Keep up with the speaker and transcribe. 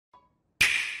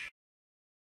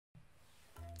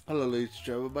Hello, ladies and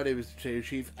gentlemen. My name is the Potato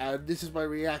Chief, and this is my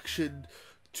reaction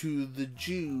to the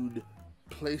June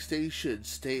PlayStation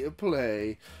State of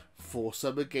Play for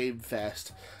Summer Game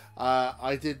Fest.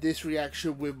 I did this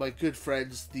reaction with my good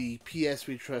friends, the PS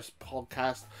We Trust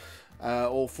podcast.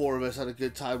 All four of us had a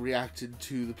good time reacting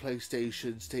to the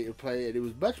PlayStation State of Play, and it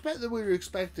was much better than we were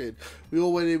expecting. We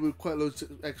all went in with quite loads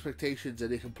of expectations,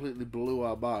 and it completely blew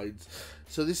our minds.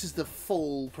 So this is the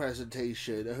full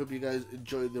presentation. I hope you guys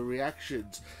enjoyed the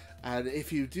reactions, and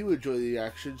if you do enjoy the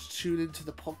reactions, tune into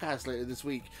the podcast later this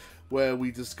week, where we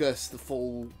discuss the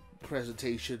full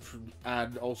presentation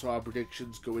and also our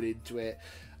predictions going into it,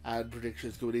 and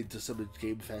predictions going into Summer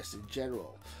Game Fest in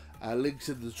general. Links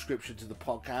in the description to the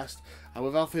podcast. And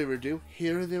without further ado,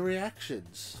 here are the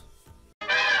reactions. Here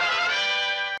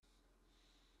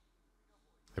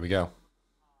we go.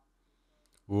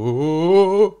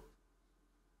 Ooh.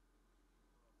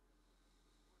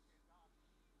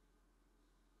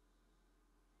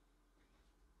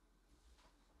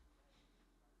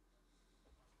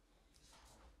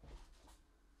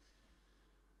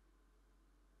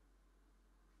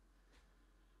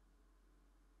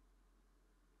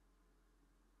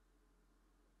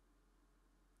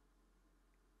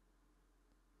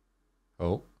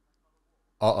 Oh.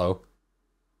 Uh-oh.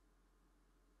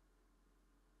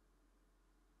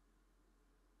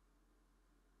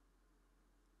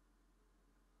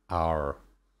 R.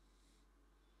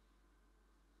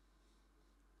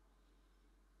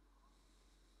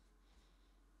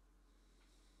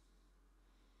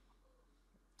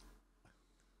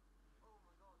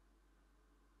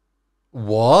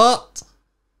 What?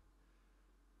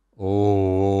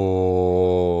 Oh.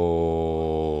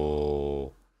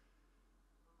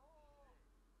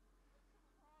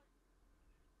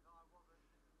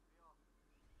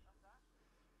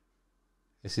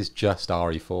 This is just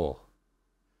RE4.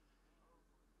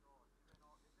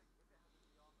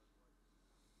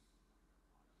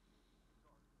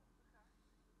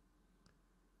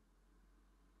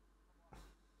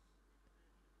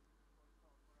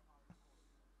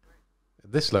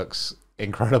 This looks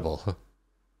incredible.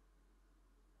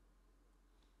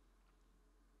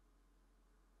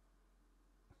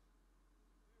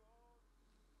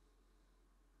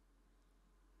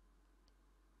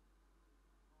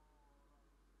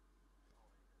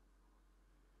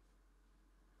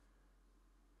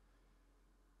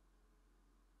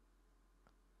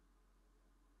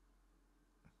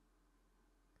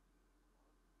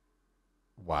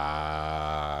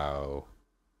 Wow.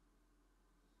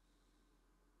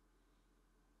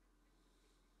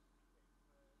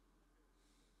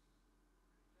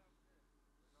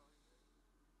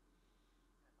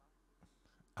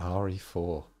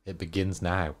 RE4. It begins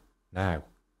now. Now.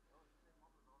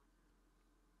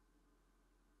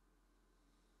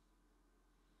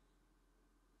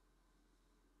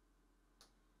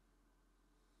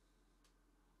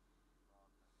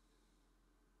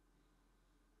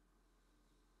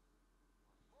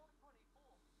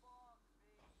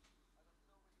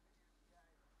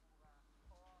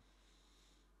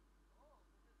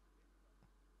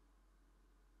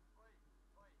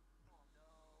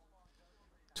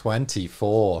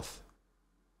 '24th.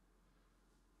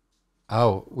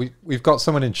 Oh, we've got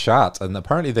someone in chat, and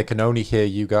apparently they can only hear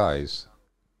you guys.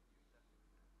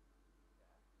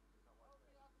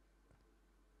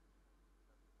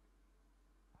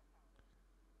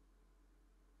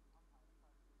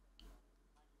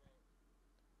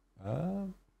 Uh,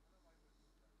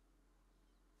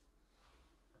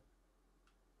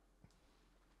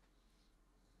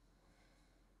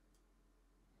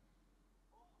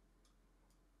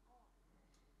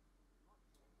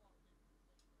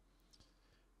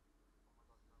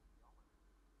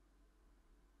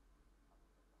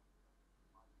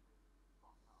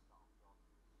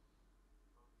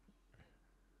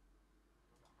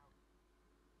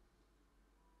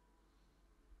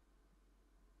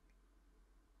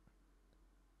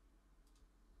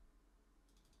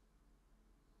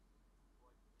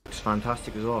 's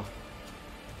fantastic as well.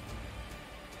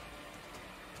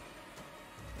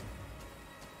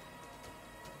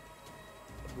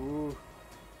 Ooh.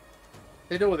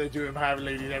 They know what they're doing, having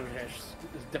ladies everywhere.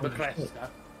 It's democratic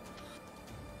stuff.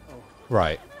 Oh.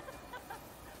 right.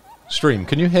 Stream,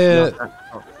 can you hear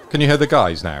the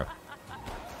guys now?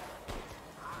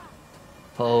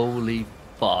 Holy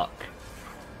fuck.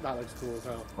 That looks cool as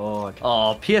hell. Oh, okay.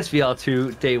 Oh, PSVR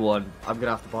 2, day one. I'm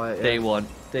gonna have to buy it. Yeah. Day one.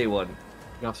 Day one. You're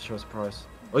gonna have to show us a price.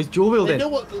 Oh, he's dual They wielding. know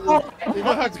what. They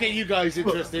know how to get you guys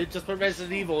interested. Just put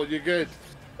Resident Evil, and you're good.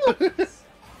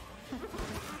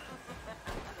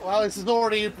 Well, this is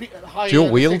already high. Dual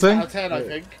wielding? Out of 10, I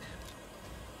think.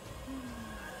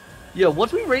 Yo, what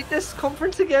do we rate this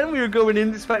conference again? We were going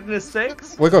in expecting a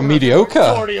 6. We got It's mediocre.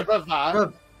 already above that.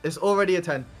 Bruv, it's already a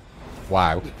 10.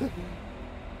 Wow.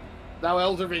 Now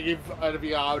Elden Ring in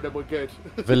VR, and then we're good.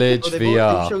 Village They've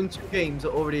VR. shown 2 games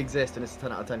that already exist, and it's a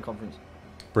 10 out of 10 conference.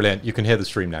 Brilliant. You can hear the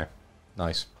stream now.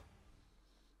 Nice.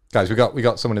 Guys, we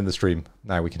got someone in the stream.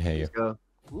 Now we can hear you. Let's go.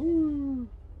 Woo.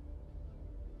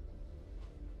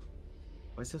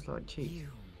 Why is this like cheap? You,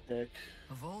 Dick.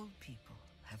 of all people,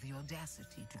 have the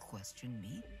audacity to question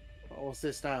me? What's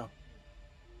this now?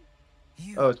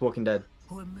 You, Oh, it's Walking Dead.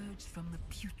 who emerged from the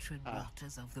putrid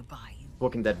waters of the bayou.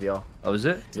 Walking Dead VR. Oh, is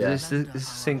it? Yeah. Is this the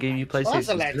same game you play? Well, that's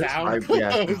a letdown.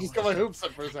 Yeah. Just got my hopes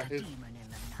up for a second.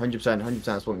 100%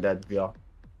 it's Walking Dead VR.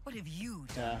 What have you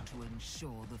done to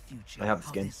ensure the future I have the of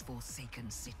skin. this forsaken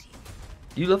city?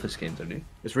 You love this game, don't you?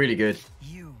 It's really good.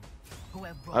 You, who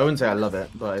have I wouldn't say I love it,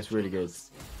 but it's really good.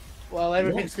 Well,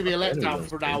 everything's gonna be a letdown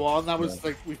from now on. That was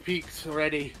like we peaked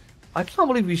already. I can't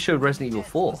believe we showed Resident Evil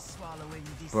 4.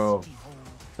 Bro.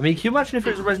 I mean, can you imagine if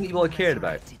it was a Resident Evil I cared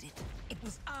about? Can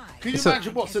you It's a-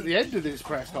 imagine what's at the end of this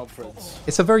press conference?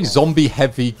 It's a very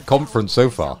zombie-heavy conference so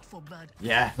far.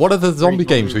 Yeah. What are the zombie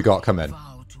games we got coming?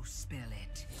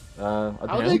 I How don't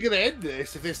are know. they gonna end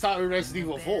this if they start with Resident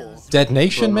Evil 4? Dead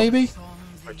Nation, maybe?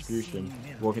 Retribution.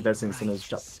 Walking Dead since Sinners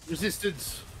chapter.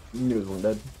 Resistance. I knew it was Walking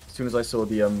Dead. As soon as I saw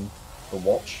the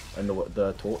watch and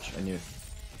the torch, I knew.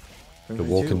 The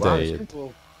Walking Wow, Dead. it's good.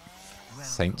 Well,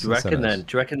 Saints Do you and reckon Sinners. then?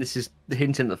 Do you reckon this is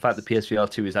hinting at the fact that PSVR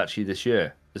 2 is actually this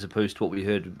year, as opposed to what we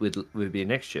heard with being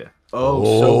next year? Oh,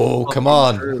 Oh, so come fucking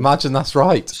on. true. Imagine that's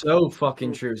right. So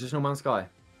fucking true. Is this No Man's Sky?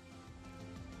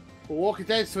 well, Walking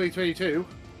Dead's 2022.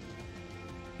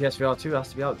 PSVR 2 has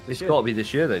to be out this It's year. got to be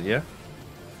this year then, yeah?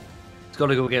 It's got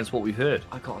to go against what we've heard.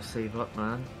 I gotta save up,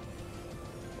 man.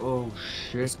 Oh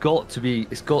shit. It's got to be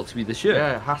this year.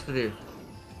 Yeah, it has to do.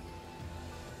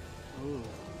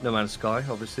 No Man's Sky,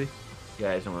 obviously.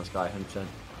 Yeah, it's No Man's Sky, 100%.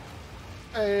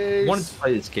 Hey, Wanted to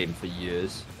play this game for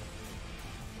years.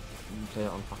 You can play it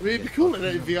on I fucking mean, it'd be cool in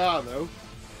VR though.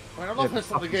 I mean, I'm not Yeah,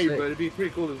 pissed on the fucking game, sick. but it'd be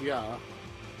pretty cool in VR.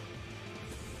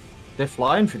 They're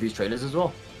flying through these trailers as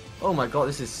well. Oh my god,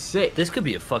 this is sick. This could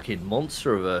be a fucking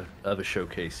monster of a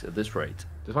showcase at this rate.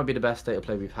 This might be the best state of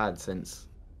play we've had since.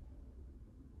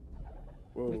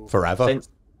 Whoa. Forever. There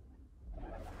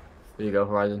you go,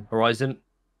 Horizon. Horizon.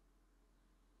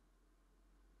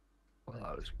 Well,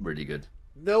 that was really good.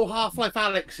 No Half-Life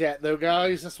Alex yet, though,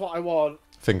 guys. That's what I want.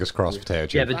 Fingers crossed, Potato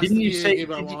Chip. Yeah, but That's didn't the you say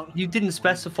game I want. you didn't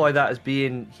specify that as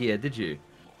being here, did you?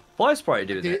 Fire Sprite are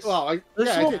doing this. Well, This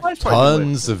yeah, is I what did. Fire Sprite are doing.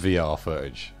 Tons of VR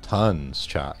footage. Tons,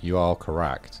 chat. You are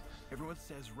correct. Everyone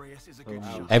says Reyes is a good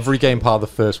shot. Every game part of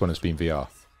the first one has been VR.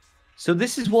 So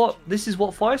this is what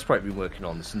Fire Sprite have been working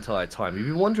on this entire time. You've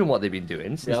been wondering what they've been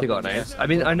doing since they got announced. I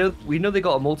mean, we know they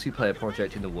got a multiplayer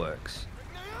project in the works.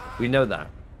 We know that.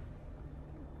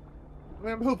 I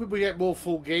mean, I'm hoping we get more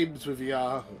full games with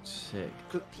VR. Sick.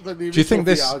 Like the Do you think original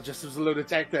this- VR just as a load of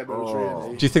tech demos,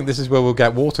 really. Do you think this is where we'll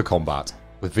get water combat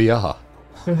with VR?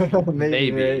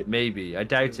 Maybe. I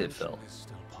doubt it, Phil. Is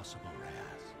still possible,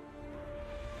 Reyes.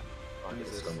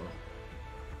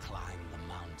 Climb the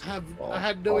mountain. I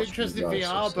had no Oh, interest in VR,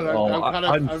 VR, so but sick. I'm kind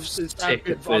of I'm sick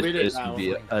of I'm in it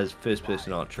now. first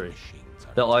person archery.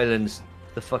 The islands,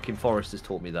 the fucking forest has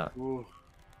taught me that. Ooh.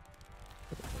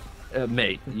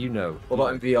 Mate, you know. What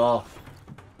about in VR?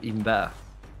 Even better.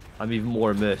 I'm even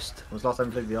more immersed. When was the last time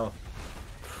you played VR?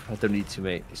 I don't need to,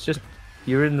 mate. It's just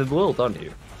you're in the world, aren't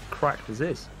you? Cracked as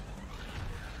this.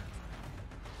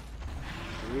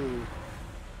 Ooh.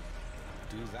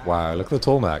 Do that, Wow, look at the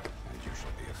tall neck. and you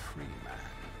shall be a free man.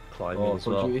 Climbing Oh, as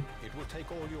Call of well. Duty? It will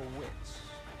take all your wits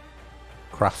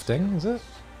Crafting, is it?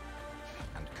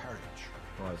 and courage.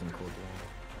 Horizon Call of Duty.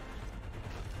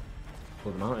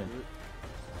 Call the Mountain.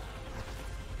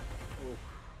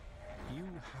 You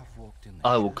have walked in the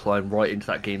I will shadow. climb right into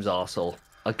that game's arsehole.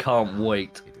 I can't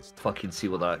wait to fucking see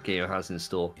what that game has in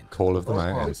store. Call of the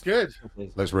Mountain. It's good.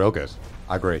 Looks real good.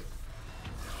 I agree.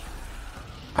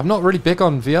 I'm not really big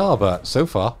on VR, but so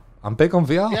far, I'm big on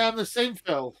VR. Yeah, I'm the same,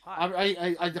 Phil. I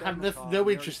have no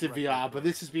interest in VR, but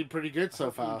this has been pretty good so I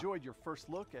hope you far. enjoyed your first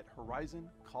look at Horizon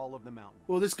Call of the Mountain.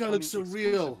 Well, this guy looks so Coming real.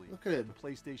 exclusively Look at him. to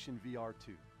PlayStation VR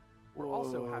 2. We're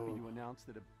also happy Whoa. to announce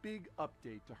that a big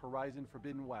update to Horizon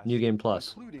Forbidden West, New Game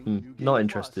Plus. including Hmm, New Game not Plus,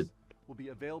 interested. will be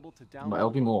available to Might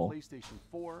download be on more. PlayStation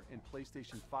 4 and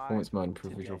PlayStation 5. Performance mode,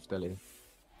 improve today. visual fidelity.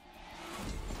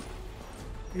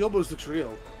 He almost looks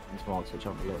real. Smart switch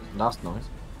up a lot. That's nice.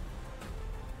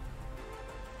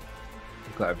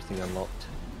 I've got everything unlocked.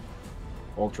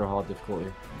 Ultra hard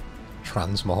difficulty.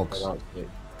 Transmogs. That's it.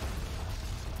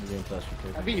 New Game Plus.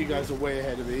 I think you guys are way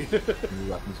ahead of me.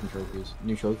 New weapons and trophies.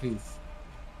 New trophies.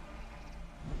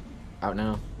 Out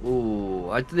now.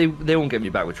 Ooh, they won't get me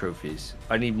back with trophies.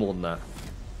 I need more than that.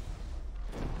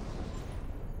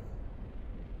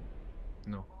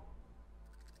 No.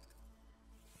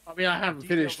 I mean, I haven't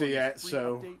finished it yet,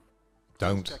 so.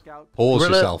 Don't. Check out Pause Grilla,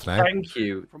 yourself now. Thank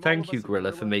you, From all thank of you, us at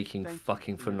Grilla, for Gorilla, making thank you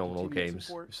fucking for your phenomenal continued games.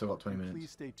 support, We've still got 20 and minutes.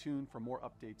 Please stay tuned for more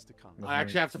updates to come. I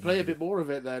actually have to play a bit more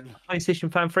of it then.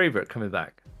 PlayStation fan favorite coming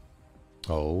back.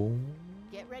 Oh.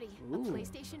 Get ready. Ooh. A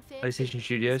PlayStation fan PlayStation favorite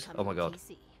Studios? is Oh my coming god. to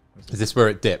PC. Is this where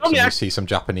it dips Oh, and yeah. we see some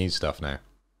Japanese stuff now?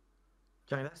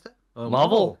 Johnny Lester? Oh,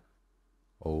 Marvel.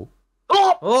 Oh.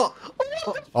 Oh! Oh!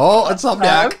 Oh,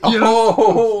 Insomniac!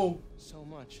 Oh! So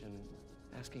much and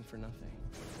asking for nothing.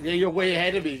 Yeah, you're way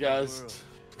ahead of me, guys.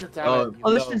 God damn Oh, it.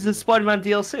 Oh, this is the Spider-Man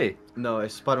DLC. No,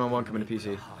 it's Spider-Man 1 coming to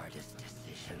PC. Hardest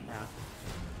decision.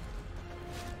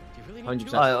 100%.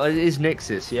 Oh, it is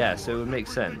Nixis, yeah, so it would make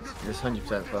sense. It's 100%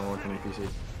 Spider-Man 1 coming to PC.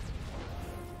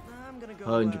 I'm gonna go.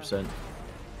 100%.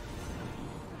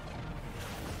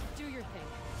 Do your thing.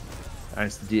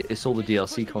 And it's all the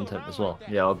DLC content as well.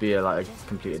 Yeah, it'll be like a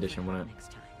complete edition, won't it?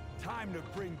 Next time. Time to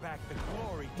bring back the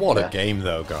glory. What Yeah. a game,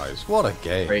 though, guys. What a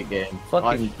game. Great game.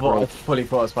 Fucking I fully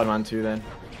thought of Spider-Man 2 then.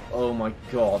 Oh my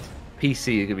god.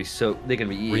 PC are gonna be they're gonna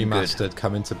be eating good. Remastered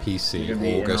coming to PC You're gonna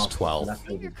be August eating 12th. off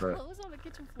Leave your for it. clothes on the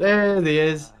kitchen floor. There he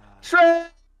is.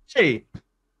 Hey,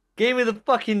 game of the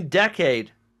fucking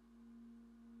decade.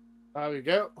 There we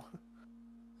go.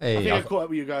 I Hey, think I've I've, caught up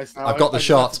with you guys now. I've got the I just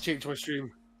shot. have to change my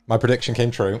stream. my prediction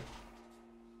came true.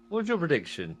 What's your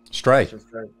prediction? Stray.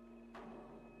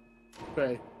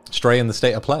 Okay. Stray in the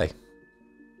state of play.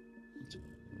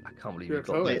 I can't believe You're you a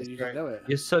got poet, this. you should know it.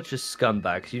 You're such a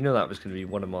scumbag. You know that was gonna be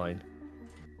one of mine.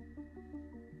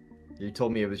 You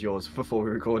told me it was yours before we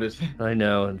recorded. I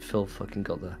know, and Phil fucking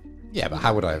got there. Yeah, but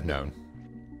how would I have known?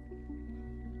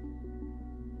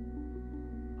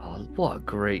 Oh, what a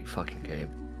great fucking game.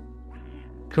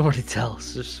 Can already tell.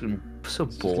 It's just so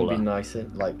It's gonna be baller. nice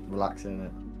and like relaxing in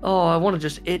it. Oh, I want to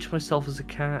just itch myself as a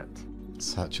cat.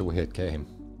 Such a weird game.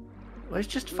 Well, it's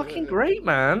just fucking great,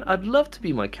 man. I'd love to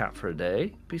be my cat for a day.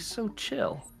 It'd be so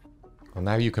chill. Well,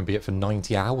 now you can be it for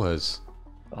 90 hours.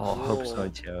 Oh, I hope it's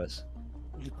 90 hours.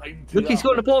 I'm Look, he's too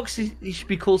got in a box. He should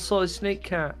be called Solid Snake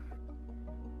Cat.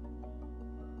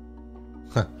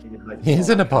 He is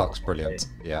in a box. Brilliant.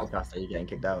 Yeah. Podcast that you're getting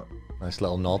kicked out. Nice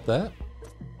little nod there.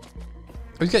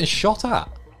 Oh, he's getting shot at.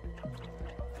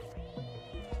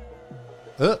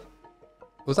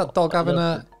 Was that dog having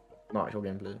a... No actual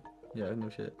gameplay. Yeah, no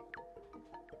shit.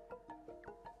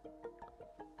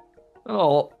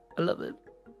 Oh, I love it.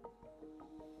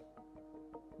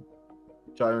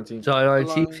 Giant team. Giant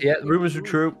teeth. Yeah, the rumors are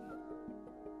true.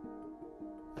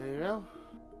 There you go.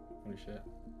 Holy shit.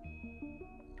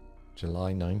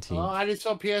 July 19th. Oh, and it's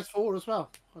on PS4 as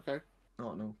well. Okay.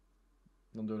 Oh no.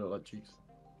 I'm doing it like cheeks.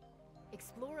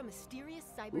 Explore a mysterious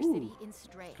cyber Ooh. city in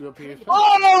Stray. Good Coming to PS4.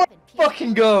 Oh, PS5 and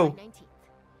fucking PS4 go. July 19th.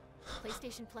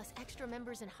 PlayStation Plus extra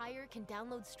members and higher can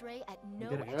download Stray at no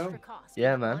There we extra go. cost.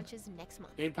 Yeah, when it man. Launches next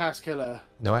month. Game Pass killer.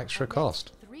 No extra And that's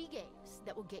cost. 3 games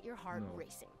that will get your heart No.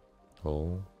 racing.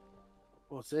 Oh.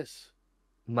 What's this?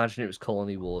 Imagine it was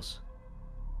Colony Wars.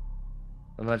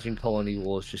 Imagine Colony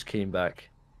Wars just came back.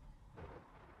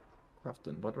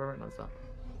 Crafton. Why do I recognize that?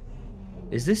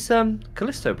 Is this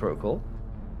Callisto Protocol?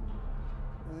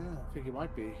 Yeah, I think it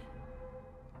might be.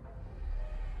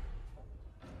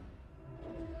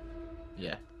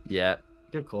 Yeah. Yeah.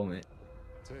 Good call, mate.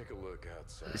 Take a look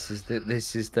outside.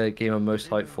 This is the game I'm most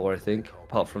hyped for, I think,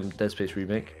 apart from Dead Space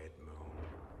remake.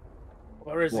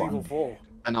 Where is What? Evil 4?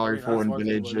 And I mean, RE4 that's and one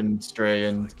Village thing, and Stray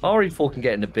and RE4 can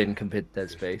get in the bin compared to Dead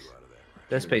Space.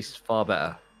 Dead Space is far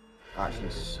better. actually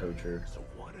so true. So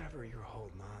whatever you're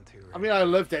holding on to. I mean, I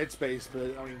love Dead Space,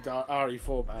 but I mean,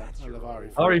 RE4, man. I love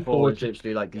RE4. RE4 RE4 is is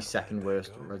literally like the second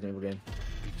worst Resident Evil game.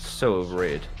 so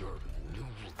overrated.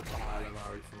 I love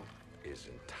RE4. Is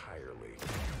entirely.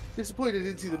 Disappointed I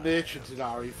didn't see the merchant in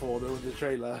RE4 though in the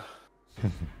trailer.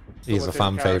 He's my a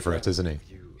fan favourite favourite, character. isn't he?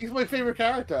 He's my favourite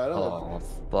character. I don't know.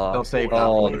 Oh, fuck. They'll save that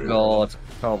Oh, for you. God.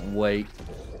 Can't wait.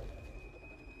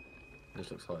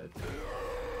 Just looks excited.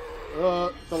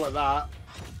 Don't like that.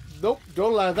 Nope,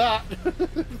 don't like that.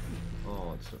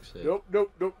 Oh, this looks sick. nope,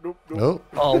 nope, nope, nope, nope.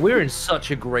 Oh. Oh, we're in such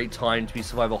a great time to be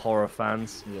survival horror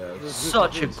fans. Yeah. It's...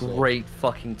 Such a Sick. great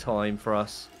fucking time for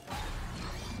us.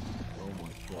 Oh my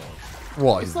god.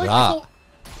 What It's is like that?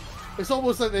 it's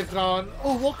almost like they've gone.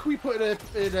 Oh, what can we put in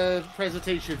a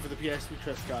presentation for the PSP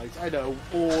Trust guys? I know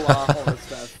all our horror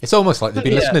stuff. It's almost like they've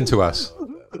been Yeah. listening to us.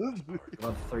 We've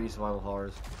had 3 survival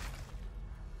horrors.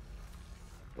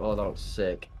 Oh, that looks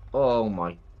sick. Oh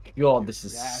my god, this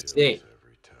is Yeah. sick.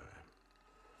 Every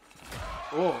time.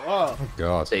 Oh, Oh,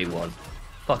 God. Day one.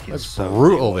 fucking It's so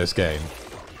brutal, this game.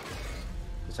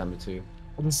 December 2.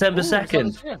 On December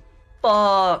 2nd. Yeah.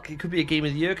 Fuck! It could be a Game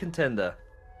of the Year contender.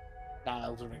 Nah,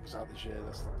 Elden Ring's out this year.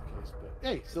 That's not the case. But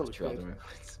hey, still looks True, good. Elden Ring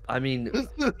wins. I mean,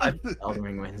 Elden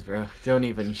Ring wins, bro. Don't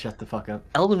even shut the fuck up.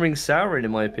 Elden Ring's souring,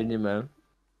 in my opinion, man.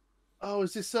 Oh,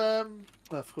 is this of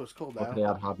course, called What now. could they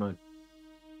add hard mode?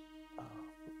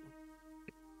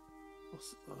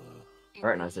 What's,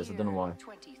 Very nice this, I don't know why.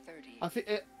 I think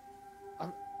it.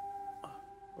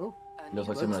 Oh, It looks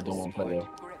like something I don't want to play though.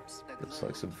 Looks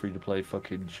like some free-to-play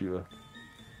fucking shooter.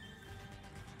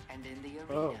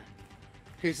 oh.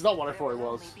 Okay, it's not what I thought it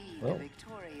was. Oh.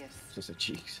 It's just a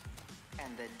cheeks.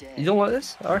 You don't like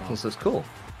this? I reckon this looks cool.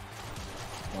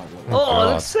 Right, look, Oh,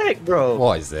 God. that's sick, bro!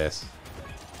 What is this?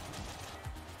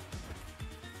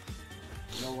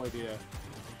 No idea.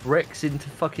 Bricks into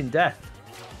fucking death.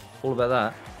 All about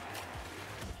that.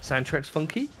 Soundtrack's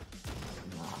funky.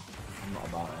 Nah, I'm not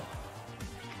about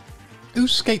it. Who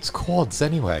skates quads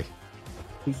anyway?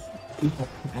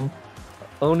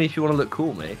 Only if you want to look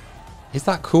cool, mate. Is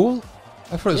that cool?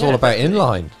 I thought it was Yeah, all about definitely.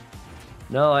 inline.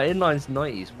 No, inline's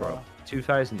 90s, bro.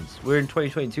 2000s. We're in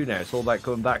 2022 now. It's all about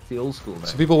going back to the old school, So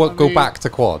mate. people won't I go mean- back to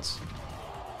quads.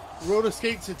 Roller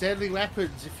skates are deadly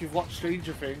weapons. If you've watched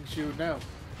Stranger Things, you would know.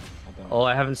 I don't. Oh,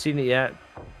 I haven't seen it yet.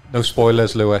 No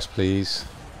spoilers, Lewis, please.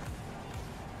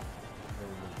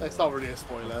 That's not really a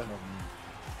spoiler.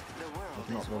 It's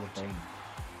not Roller Fame.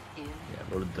 Yeah,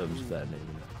 Roller Dome's better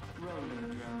name.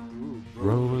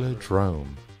 Roller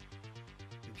Drome.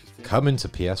 Interesting. Coming to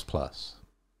PS Plus.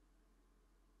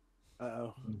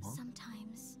 Uh-oh.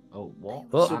 Sometimes Oh, what?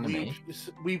 Oh. It's a Anime?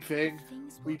 weeb thing.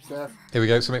 things will Weeb stuff. Here we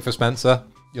go, something for Spencer.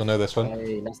 You'll know this one.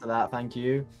 Hey, less of that, thank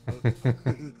you.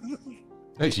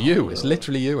 It's you. It's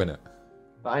literally you in it.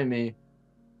 Bye me.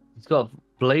 He's got a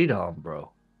blade arm,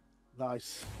 bro.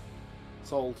 Nice.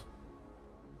 Sold.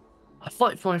 I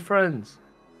fight for my friends.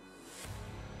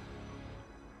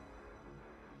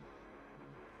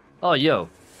 Oh, yo.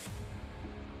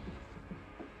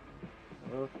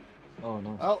 Oh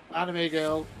no. Oh, anime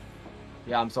girl.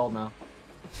 Yeah, I'm sold now.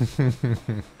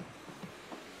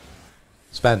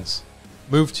 Spence,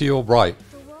 move to your right.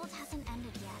 The world hasn't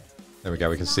ended yet. There we go.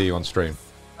 We can see you on stream.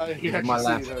 You On my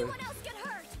actually left. see though. Else get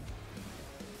hurt.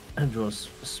 And draw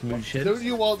smooth shit. Don't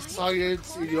you want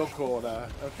science in your corner?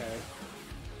 Okay.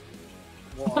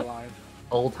 What a line.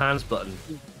 Old hands button.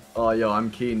 Oh yo, I'm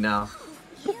keen now.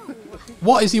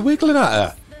 What is he wiggling at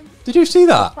her? Did you see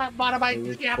that? What am I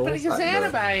Japanese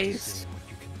animes?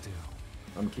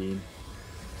 I'm keen.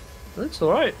 Looks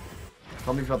alright.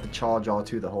 Tell me if you have the charge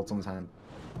R2 that holds on his hand.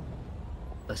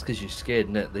 That's because you're scared,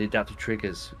 innit? The adaptive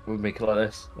triggers will make it like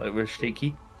this. Like we're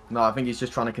shaky. No, I think he's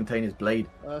just trying to contain his blade.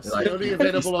 It's Like, only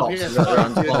available on he PS5. stops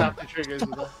around The the bomb. adaptive triggers.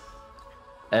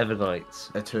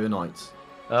 Evernights. Eternites.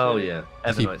 Oh yeah.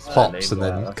 He Evernights. pops and Yeah,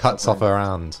 then that's cuts not off her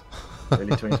hand. Early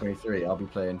 2023, I'll be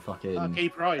playing fucking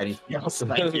Arcade Pride. anything else.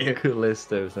 Thank you. Cool list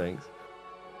of things.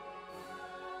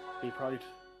 Arcade Pride.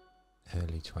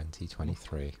 Early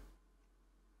 2023.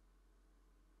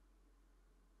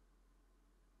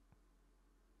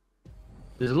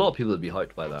 There's a lot of people that'd be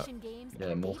hyped by that. Action games Yeah,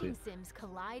 and multi. dating sims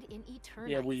collide in Eternites.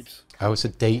 Yeah, weebs. Oh, it's a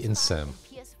dating PS5 sim. and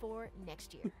PS4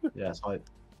 next year. Yeah, it's hype.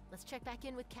 Let's check back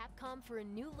in with Capcom for a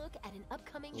new look at an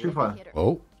upcoming Street heavy Fighter. hitter.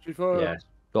 Oh, Yeah,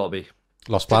 gotta be.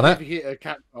 Lost Planet. If you hit a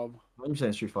Capcom, I'm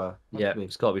saying Street Fighter. Has Yeah, to be.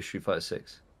 it's gotta be Street Fighter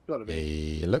 6. gotta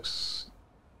be. It looks Yeah,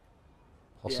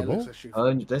 it possible. looks like Street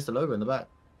Oh, there's the logo in the back.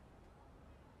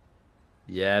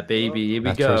 Yeah, baby, here we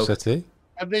Metro go. City.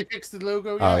 Have they fixed the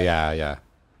logo yet? Oh yeah, yeah.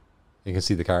 You can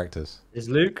see the characters. Is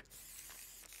Luke?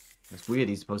 It's weird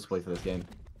he's supposed to play for this game.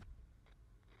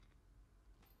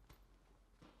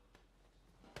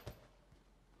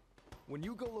 When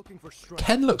you go looking for strength,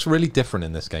 Ken looks really different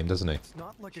in this game, doesn't he? it's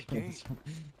not like a game.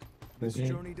 This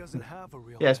journey doesn't have a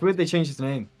real. Yeah, it's weird they changed his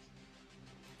name.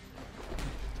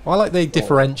 Well, I like they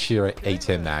differentiate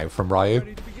him now from Ryu.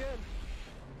 Ready to begin.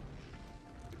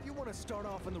 If you want to start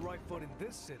off on the right foot in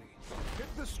this city, hit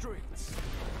the streets.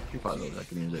 Street Fighter looks like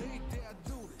the music.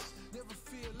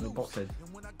 The box head.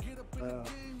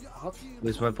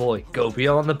 Where's my boy? Go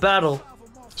beyond the battle.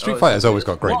 Street Oh, Fighter's always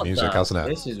got great what music, the- hasn't it?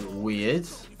 This is weird.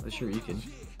 That's sure you can.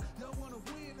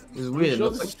 This is weird. It Sure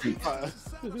looks this like is Street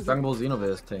Street Fighter. Dragon Ball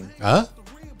Xenoverse thing. Huh?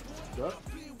 What?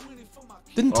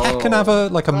 Didn't Tekken Oh. have a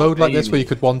like a Oh, mode like this where baby. you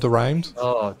could wander around?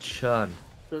 Oh, Chun.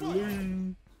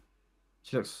 Balloon.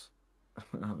 She looks.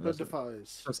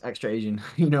 Butterflies. Looks extra Asian.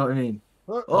 You know what I mean?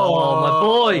 Oh, my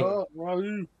boy. Oh,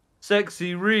 Ryu.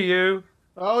 Sexy Ryu.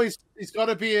 Oh, he's got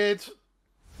a beard.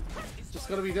 It's just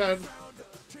gotta be done.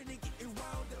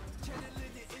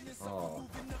 Oh.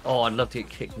 Oh, I'd love to get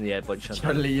kicked in the head by Chun-Li.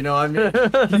 Chun-Li, you know what I mean?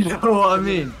 You know what I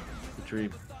mean? The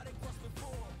dream.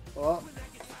 What?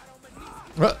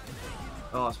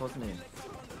 Oh, what's the name?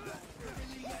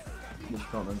 I just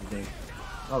can't remember the name.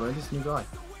 Oh, we're this new guy.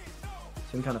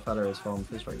 Some kind of fella is from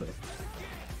this right there.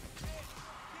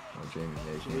 Oh, Jamie.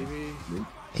 Yeah, Jamie. Luke.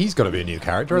 He's got to be a new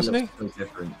character, isn't he? So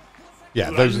different.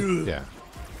 Yeah, those. Yeah.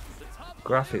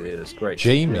 Graphically, it's great.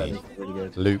 Jamie, Yeah, it's really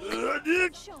good. Luke,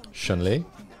 Chun-Li,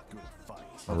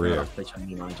 Ryu. Play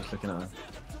Chun-Li, man, just looking at her.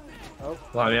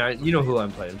 Well, I mean, you know who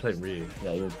I'm playing. I'm playing Ryu.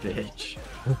 Yeah, you're a bitch.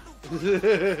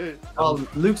 Oh,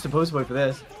 Luke's supposed to play for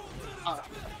this.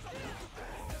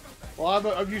 Well,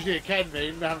 I'm usually a Ken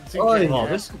main. I haven't seen Oh, Ken yeah. Oh, yet.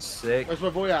 this looks sick. Where's my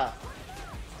boy at?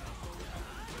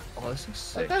 Oh, this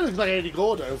looks That sick. guy looks like Eddie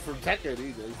Gordo from Tekken.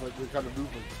 He does, like the kind of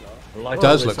movement stuff. I like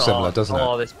Does all look this similar, art. doesn't it?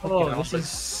 Oh, this Oh, fucking this art is looks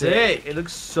sick. It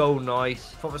looks so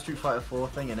nice. Proper Street Fighter 4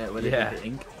 thing in it, where they Yeah, did the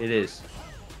ink. it is.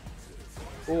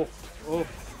 Oh.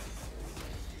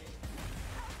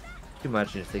 Can you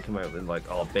imagine if they come out with like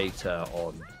our beta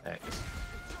on X?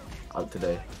 Out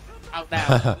today. Out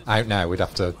now. Out now, we'd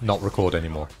have to not record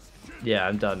anymore. Yeah,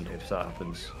 I'm done if that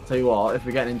happens. Tell you what, if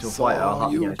we're getting into a fight, I'll have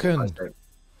to you get a Street can. Fighter.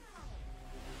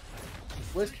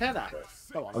 Where's Ken at?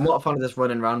 Come on. I'm not a fan of this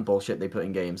running around bullshit they put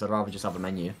in games. I'd rather just have a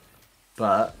menu.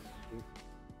 But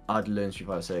I'd learn Street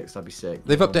Fighter 6. That'd be sick.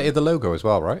 They've updated the logo as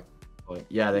well, right?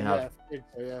 Yeah, they have. Yeah, I think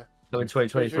so, yeah. So in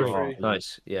 2023. 2023.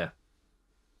 Nice. Yeah.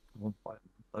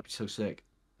 That'd be so sick.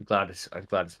 I'm glad it's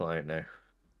not out now.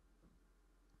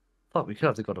 Fuck, we could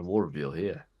have the God of War reveal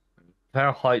here.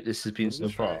 How hyped this has been so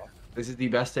far. This is the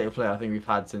best state of play I think we've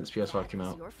had since PS5 came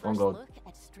out. On God.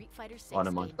 Oh,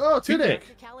 never mind. Oh, Tunic.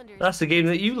 That's the game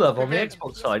that you love on the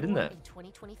Xbox side, isn't it? When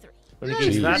the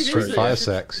game's Jeez, that Street good. Fighter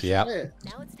 6, yeah.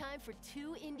 Now it's time for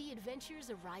 2 indie adventures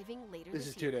arriving later This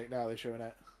is year. Tunic now. They're showing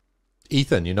it.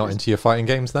 Ethan, you're not into your fighting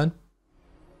games then?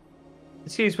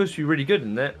 This game's supposed to be really good,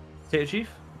 isn't it? Tater Chief?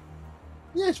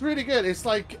 Yeah, it's really good. It's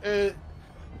like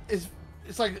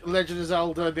it's like Legend of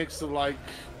Zelda mixed with like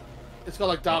it's got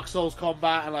like Dark Souls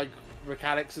combat and like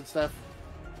mechanics and stuff,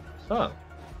 Oh.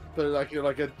 but like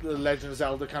like a Legend of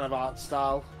Zelda kind of art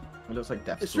style. It looks like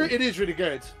Death It's Store. it is really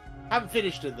good. I haven't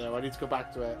finished it though. I need to go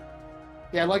back to it.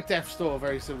 Yeah, like Death's Door,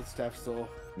 very similar to Death's Door.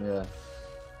 Yeah.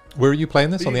 Where are you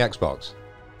playing this? On the Xbox?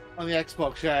 On the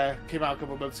Xbox, yeah, came out a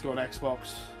couple of months ago on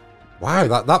Xbox. Wow,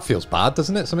 that feels bad,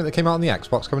 doesn't it? Something that came out on the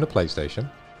Xbox coming to PlayStation. No,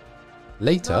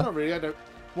 Later? not really. I don't.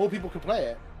 More people can play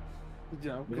it. You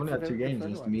know, We've good only for had two everyone, games, for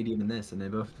it's the everyone. medium and this, and they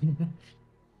both.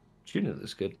 Tuner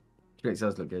looks good. Street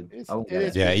does look good. It's- I won't it get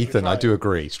is. it. Yeah, It's Ethan, I right. do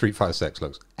agree. Street Fighter 6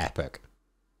 looks epic.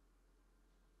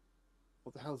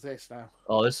 What the hell's this now?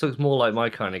 Oh, this looks more like my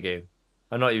kind of game.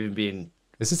 I'm not even being...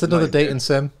 Is this another Nice, dating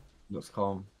sim? Looks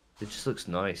calm. It just looks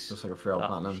nice. Looks like a free old Ah.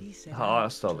 platinum. The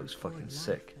art style looks fucking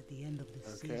sick. At the end of the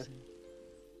Okay. season.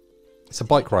 It's a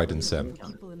bike riding sim.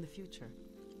 People in the future.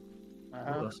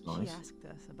 Oh, that's She nice. asked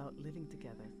us about living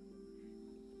together.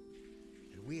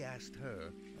 And we asked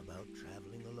her about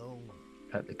traveling alone.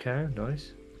 Pet the cow,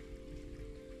 nice.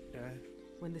 Yeah.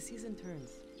 When the season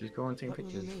turns, Just go and take what will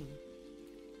pictures. remain?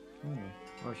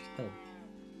 Oh, she's dead.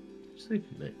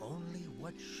 Sleeping, mate. Only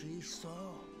what she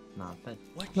saw. Nah, dead.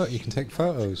 What Look, you she can take knows.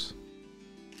 photos.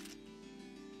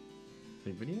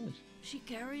 Big videos. She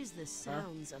carries the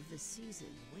sounds of the season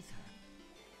with her.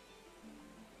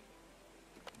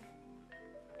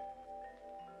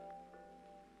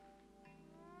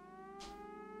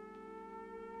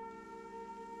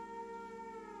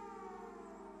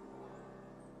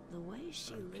 The way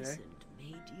she Okay. listened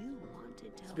made you want to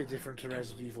tell It's a bit her different to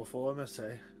Resident Evil 4, I must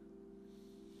say.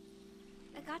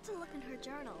 I got to look in her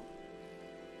journal.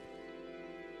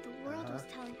 The world was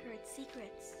telling her its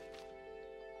secrets.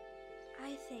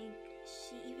 I think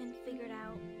she even figured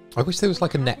out. I wish there was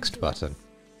like a what next happened to us button.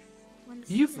 when the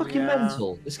Are you season fucking Yeah.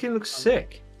 mental? This game looks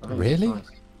sick. I think Really? it's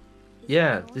nice.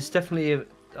 Yeah, this definitely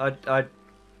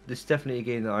this is definitely a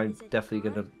game that I'm definitely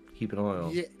gonna keep an eye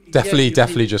on. Yeah, Definitely, you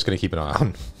definitely hate- just going to keep an eye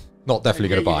on. Not definitely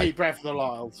yeah, going to you buy. hate Breath of the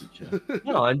Wild.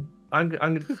 No,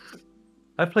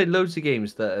 I've played loads of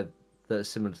games that are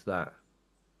similar to that.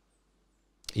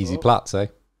 Easy Oh. plats, eh?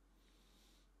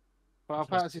 Final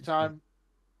Fantasy time.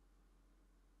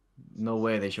 No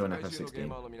way they show an FF16.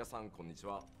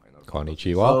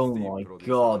 Konnichiwa. Oh my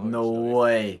god, no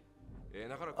way.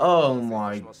 Oh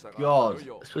my god.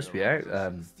 It's supposed to be out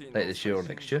later this year or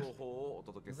next year.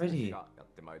 Already? What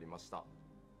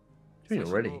do you mean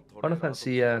already? Final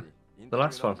Fantasy, the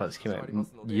last Final Fantasy came out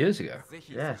years ago.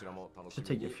 Yeah. Should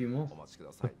take a few more.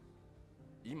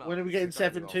 When are we getting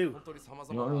 7-2? You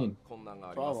know what I mean? Oh,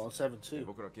 well, 7-2.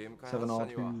 7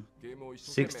 R2.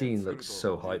 16 looks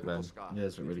so hype, man. Yeah,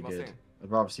 it's really good. I'd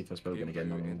rather see Forspoken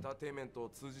again.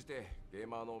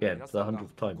 Yeah, for the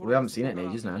 100th time. We haven't seen it in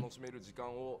ages now.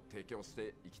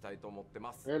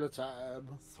 Real time.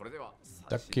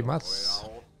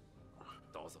 Dakimasu.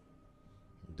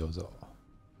 Dozo.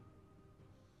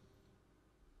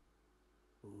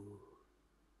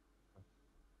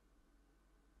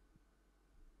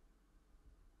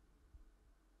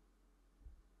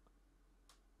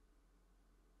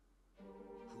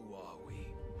 Who are we?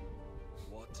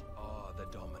 What are the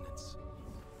dominants?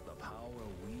 The power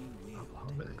we wield.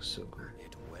 It looks so good.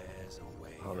 It wears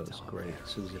away. Oh, that was great.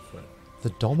 So different. The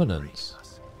dominance.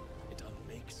 It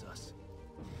unmakes us.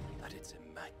 That its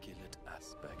immaculate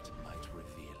aspect might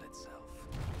reveal itself.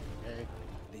 Okay.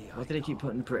 Why do they keep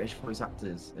putting British voice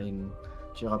actors in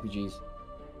JRPGs?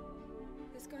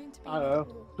 There's going to be I don't know.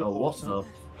 Oh, what the?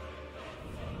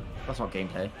 That's not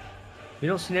gameplay. You've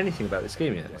not seen anything about this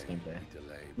game yet? That's gameplay.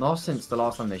 Not since the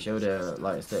last time they showed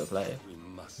a state of play. It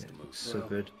looks so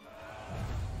good.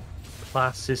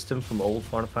 Class system from old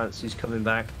Final Fantasies coming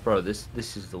back. Bro, this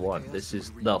is the one. This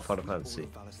is the Final Fantasy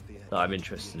that I'm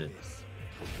interested in.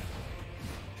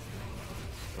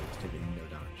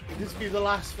 Could this be the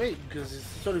last thing? Because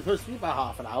it's only supposed to be about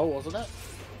half an hour, wasn't it?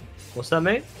 What's that,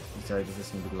 mate? Sorry, this is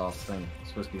going to be the last thing. It's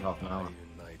supposed to be half an hour.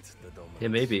 Yeah,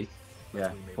 maybe.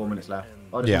 Yeah, 4 minutes left.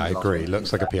 Oh, Yeah, I this is the last agree. one.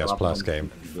 Looks like a PS Plus Yeah.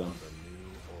 game.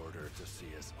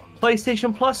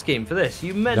 PlayStation Plus game for this?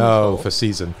 You mental? No, for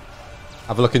season.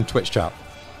 Have a look in Twitch chat.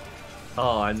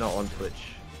 Oh, I'm not on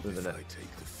Twitch. Wait a minute.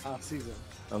 Season.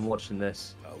 I'm watching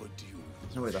this.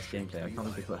 There's no way that's gameplay. I can't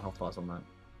believe they put health bars on that.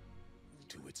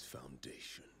 To its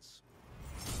foundations.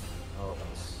 Oh,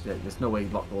 yeah, there's no way you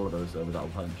blocked all of those though without a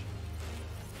punch.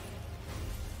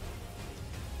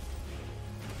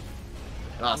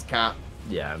 That's cap.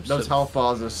 Yeah, I'm Those so... health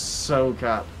bars are so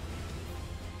cap.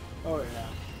 Oh yeah.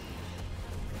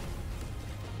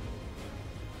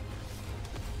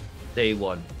 Day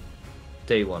one.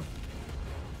 Day one.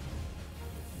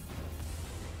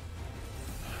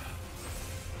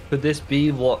 Could this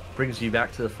be what brings you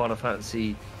back to the Final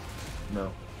Fantasy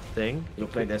No. thing? You'll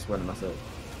play this one and that's it.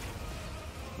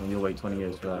 And you'll wait 20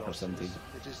 years for that for 17.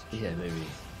 Yeah, maybe.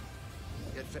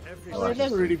 I've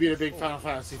never really been a big Final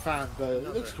Fantasy fan, but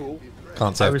it looks cool.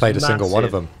 Can't say I I've was played a single one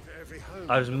of them. massive.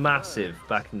 I was massive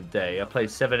back in the day. I played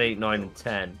 7, 8, 9, and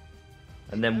 10,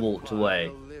 and then walked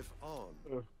away.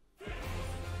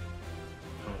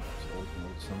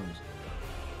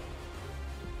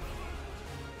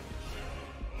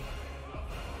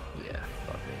 Yeah,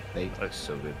 fuck it. Fate. That looks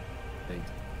so good. Fate.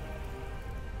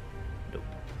 Nope.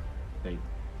 Fate.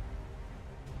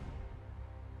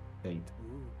 Fate.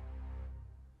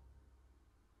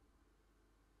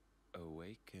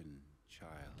 Awaken,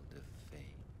 child of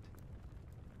fate.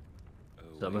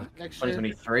 Summer. Next year.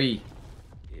 2023.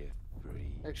 If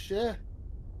free. Next year.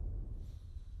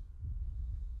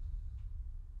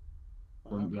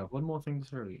 We have one more thing to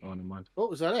say. Oh, never mind. Oh,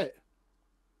 was that it?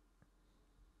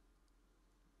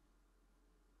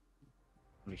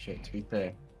 Holy shit, to be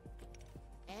fair.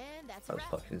 And that's That a was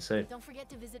wrap. fucking insane. Don't forget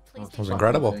to visit That was PlayStation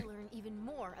incredible. to learn even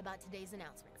more about today's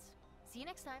announcements. See you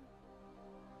next time.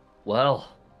 Well,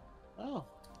 Oh.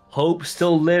 hope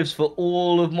still lives for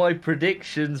all of my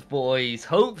predictions, boys.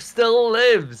 Hope still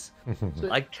lives.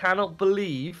 I cannot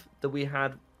believe that we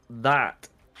had that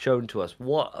shown to us.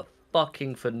 What a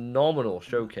fucking phenomenal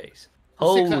showcase. 6 out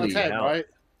Holy of 10, hell. right?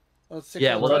 Oh, 6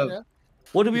 Yeah, out of well, 10,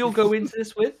 What do we all go into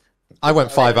this with? I went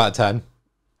 5 out of 10.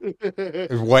 yeah?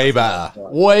 It was way better.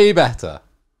 Way better.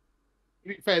 To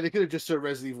be fair, they could have just done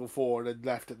Resident Evil 4 and then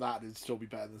left at that and it'd still be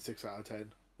better than 6 out of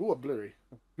 10. Ooh, I'm blurry.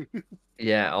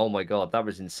 Yeah, oh my god, that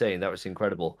was insane. That was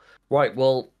incredible. Right,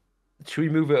 well, should we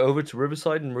move it over to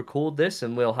Riverside and record this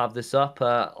and we'll have this up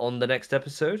on the next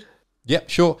episode? Yep,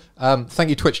 sure. Thank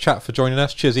you, Twitch chat, for joining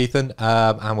us. Cheers, Ethan.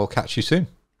 And we'll catch you soon.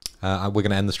 We're going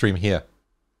to end the stream here.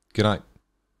 Good night.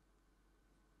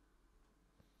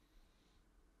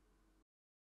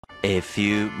 A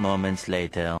few moments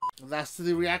later. And that's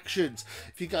the reactions.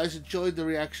 If you guys enjoyed the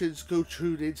reactions, go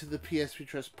tune into the PSP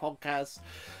Trust podcast.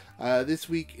 This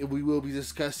week we will be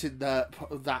discussing that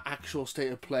actual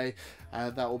state of play,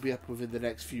 and that will be up within the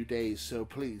next few days. So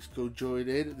please go join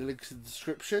in. The link's in the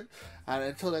description. And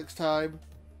until next time,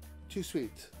 too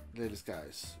sweet, latest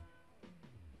guys.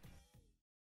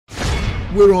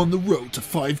 We're on the road to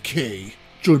 5K.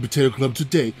 Join Potato Club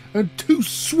today and too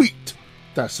sweet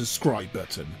that subscribe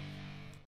button.